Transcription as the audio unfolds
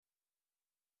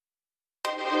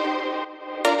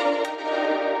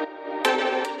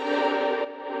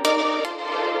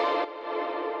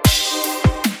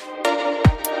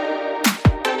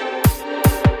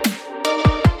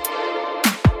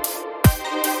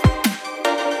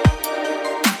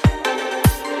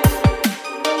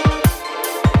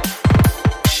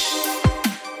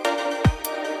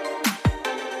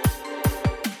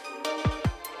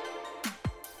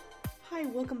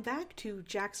to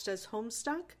Jax Does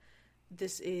Homestuck.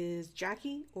 This is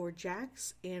Jackie, or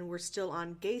Jax, and we're still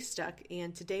on Gaystuck,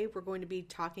 and today we're going to be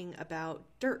talking about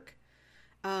Dirk.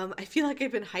 I feel like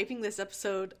I've been hyping this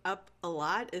episode up a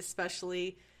lot,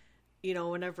 especially,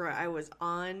 whenever I was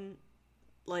on,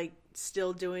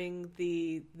 still doing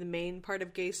the main part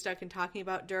of Gaystuck and talking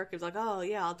about Dirk. It was like, oh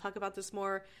yeah, I'll talk about this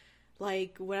more,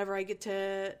 whenever I get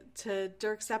to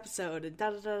Dirk's episode, and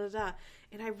da-da-da-da-da.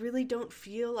 And I really don't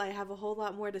feel I have a whole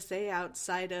lot more to say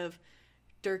outside of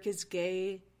Dirk is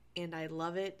gay, and I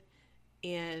love it,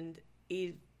 and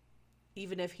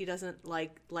even if he doesn't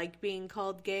like being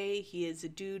called gay, he is a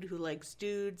dude who likes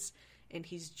dudes, and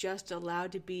he's just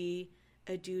allowed to be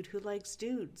a dude who likes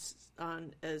dudes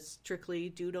on a strictly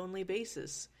dude-only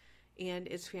basis. And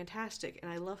it's fantastic,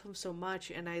 and I love him so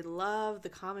much, and I love the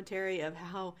commentary of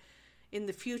how in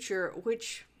the future,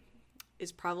 which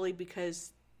is probably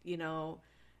because the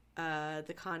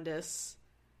Condis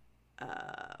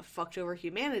fucked over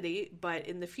humanity, but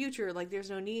in the future,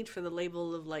 there's no need for the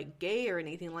label of gay or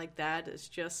anything like that. It's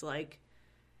just a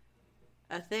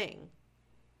thing.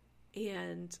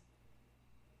 And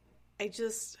I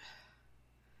just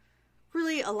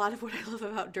really, a lot of what I love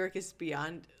about Dirk is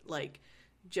beyond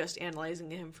just analyzing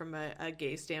him from a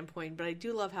gay standpoint, but I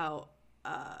do love how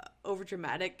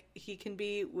overdramatic he can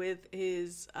be with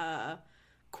his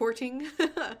courting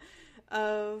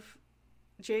of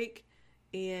Jake,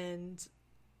 and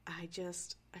I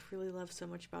really love so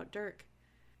much about Dirk.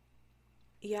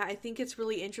 Yeah, I think it's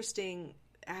really interesting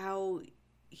how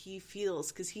he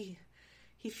feels, because he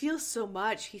feels so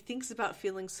much. He thinks about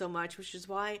feeling so much, which is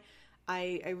why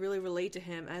I really relate to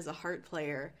him as a heart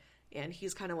player, and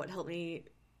he's kind of what helped me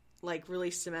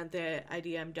really cement the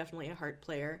idea I'm definitely a heart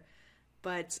player.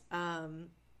 But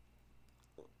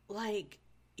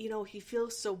he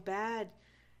feels so bad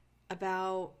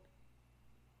about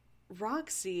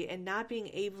Roxy and not being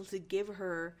able to give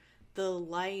her the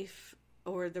life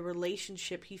or the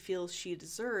relationship he feels she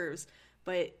deserves,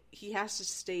 but he has to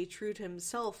stay true to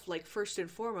himself, first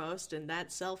and foremost, and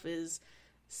that self is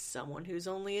someone who's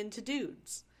only into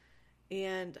dudes.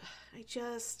 And he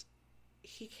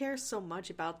cares so much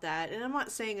about that, and I'm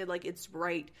not saying it's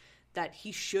right that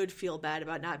he should feel bad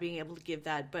about not being able to give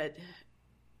that, but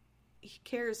he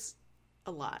cares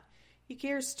a lot. He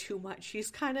cares too much. He's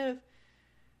kind of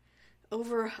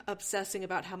over obsessing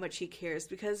about how much he cares,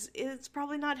 because it's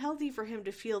probably not healthy for him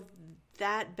to feel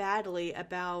that badly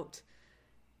about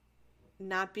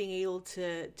not being able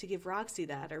to give Roxy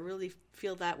that, or really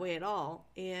feel that way at all.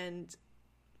 And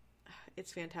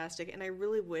it's fantastic, and I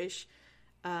really wish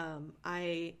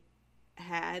I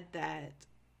had that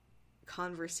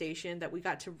conversation, that we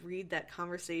got to read that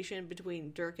conversation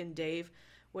between Dirk and Dave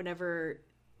whenever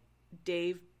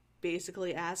Dave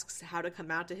basically asks how to come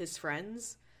out to his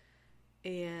friends.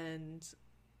 And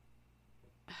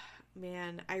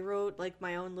man, I wrote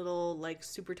my own little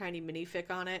super tiny minific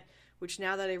on it, which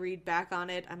now that I read back on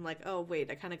it, I'm oh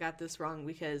wait, I kind of got this wrong,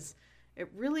 because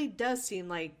it really does seem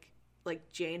like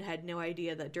Jane had no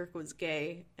idea that Dirk was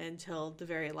gay until the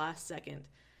very last second.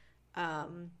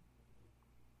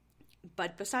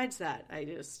 But besides that,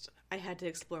 I had to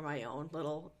explore my own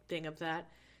little thing of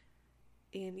that.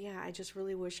 And yeah, I just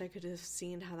really wish I could have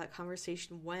seen how that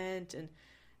conversation went, and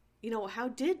how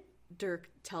did Dirk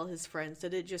tell his friends?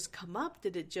 Did it just come up?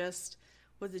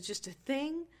 Was it just a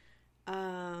thing?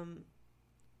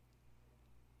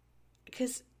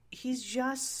 Because he's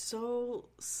just so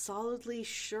solidly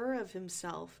sure of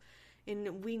himself,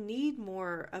 and we need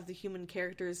more of the human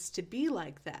characters to be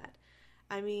like that.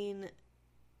 I mean,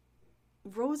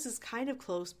 Rose is kind of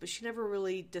close, but she never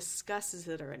really discusses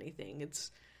it or anything. It's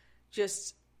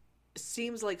just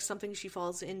seems like something she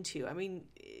falls into. I mean,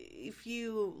 if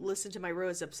you listen to my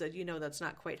Rose episode, that's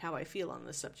not quite how I feel on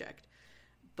this subject.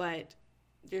 But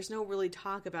there's no really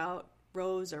talk about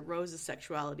Rose or Rose's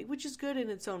sexuality, which is good in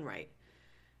its own right.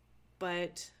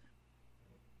 But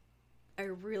I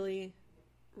really,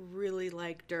 really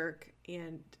like Dirk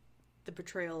and the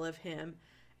portrayal of him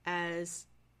as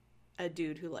a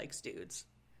dude who likes dudes.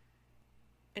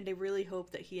 And I really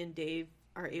hope that he and Dave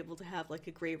are able to have a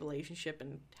great relationship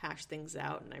and hash things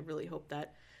out, and I really hope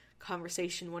that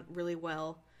conversation went really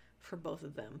well for both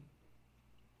of them.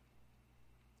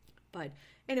 But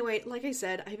anyway, like I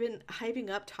said, I've been hyping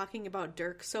up talking about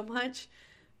Dirk so much,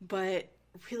 but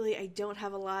really I don't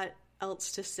have a lot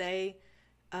else to say.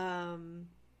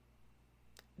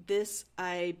 This,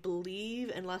 I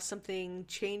believe, unless something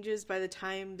changes by the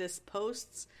time this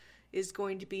posts, is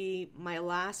going to be my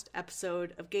last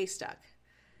episode of Gaystuck.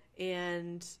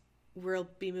 And we'll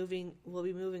be moving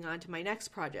on to my next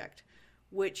project,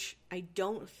 which I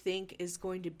don't think is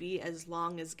going to be as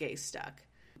long as Gaystuck.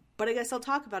 But I guess I'll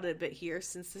talk about it a bit here,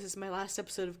 since this is my last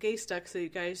episode of Gaystuck, so you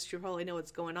guys should probably know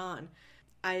what's going on.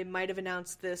 I might have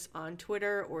announced this on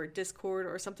Twitter or Discord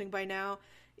or something by now.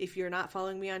 If you're not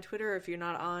following me on Twitter, if you're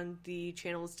not on the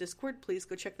channel's Discord, please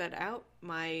go check that out.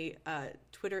 My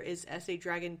Twitter is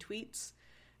SADragonTweets.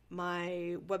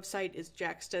 My website is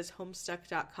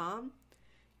jacksdoeshomestuck.com.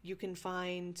 You can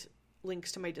find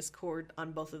links to my Discord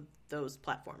on both of those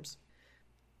platforms.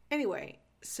 Anyway,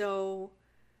 so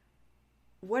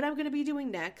what I'm going to be doing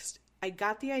next, I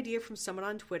got the idea from someone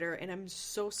on Twitter, and I'm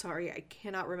so sorry, I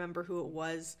cannot remember who it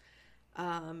was.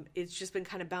 It's just been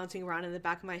kind of bouncing around in the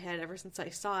back of my head ever since I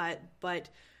saw it, but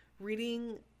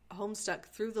reading Homestuck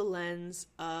through the lens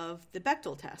of the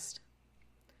Bechdel test.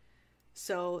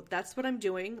 So that's what I'm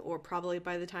doing, or probably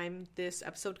by the time this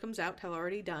episode comes out, have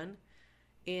already done.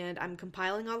 And I'm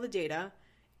compiling all the data,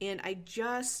 and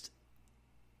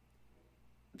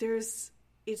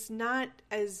it's not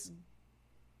as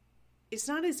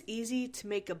easy to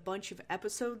make a bunch of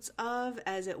episodes of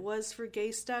as it was for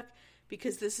Gaystuck,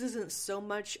 because this isn't so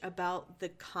much about the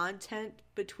content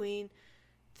between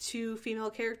two female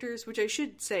characters, which I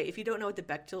should say, if you don't know what the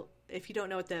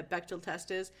Bechdel test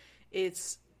is,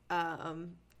 it's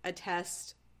a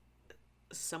test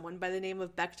someone by the name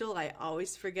of Bechdel, I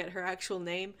always forget her actual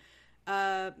name,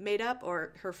 made up,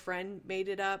 or her friend made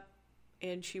it up,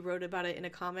 and she wrote about it in a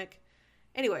comic.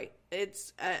 Anyway,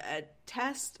 it's a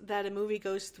test that a movie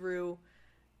goes through,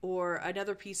 or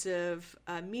another piece of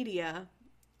media,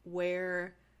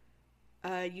 where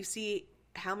you see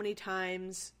how many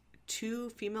times two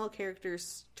female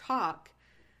characters talk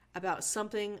about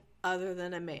something other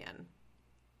than a man.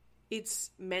 It's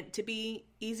meant to be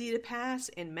easy to pass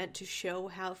and meant to show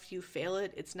how few fail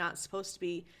it. It's not supposed to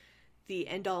be the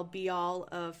end-all be-all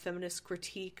of feminist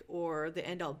critique or the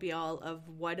end-all be-all of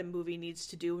what a movie needs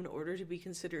to do in order to be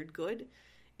considered good.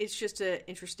 It's just an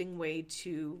interesting way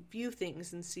to view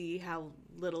things and see how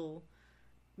little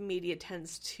media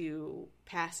tends to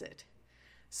pass it.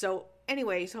 So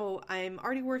anyway, I'm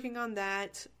already working on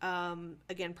that.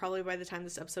 Again, probably by the time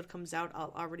this episode comes out,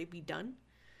 I'll already be done.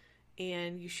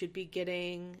 And you should be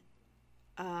getting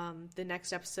the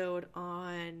next episode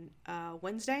on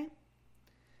Wednesday.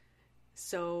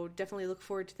 So definitely look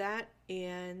forward to that.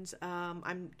 And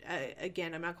I'm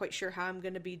not quite sure how I'm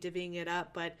going to be divvying it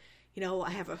up, but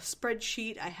I have a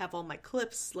spreadsheet. I have all my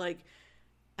clips. Like,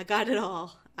 I got it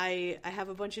all. I have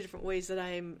a bunch of different ways that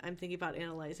I'm thinking about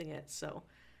analyzing it. So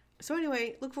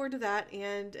anyway, look forward to that.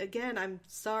 And again, I'm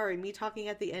sorry, me talking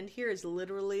at the end here is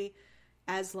literally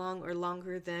as long or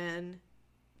longer than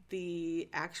the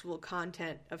actual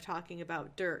content of talking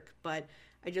about Dirk, but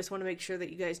I just want to make sure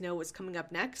that you guys know what's coming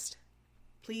up next.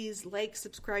 Please like,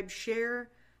 subscribe,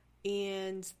 share,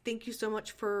 and thank you so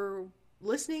much for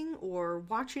listening or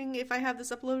watching if I have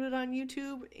this uploaded on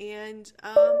YouTube, and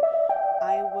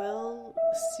I will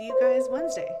see you guys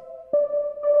Wednesday.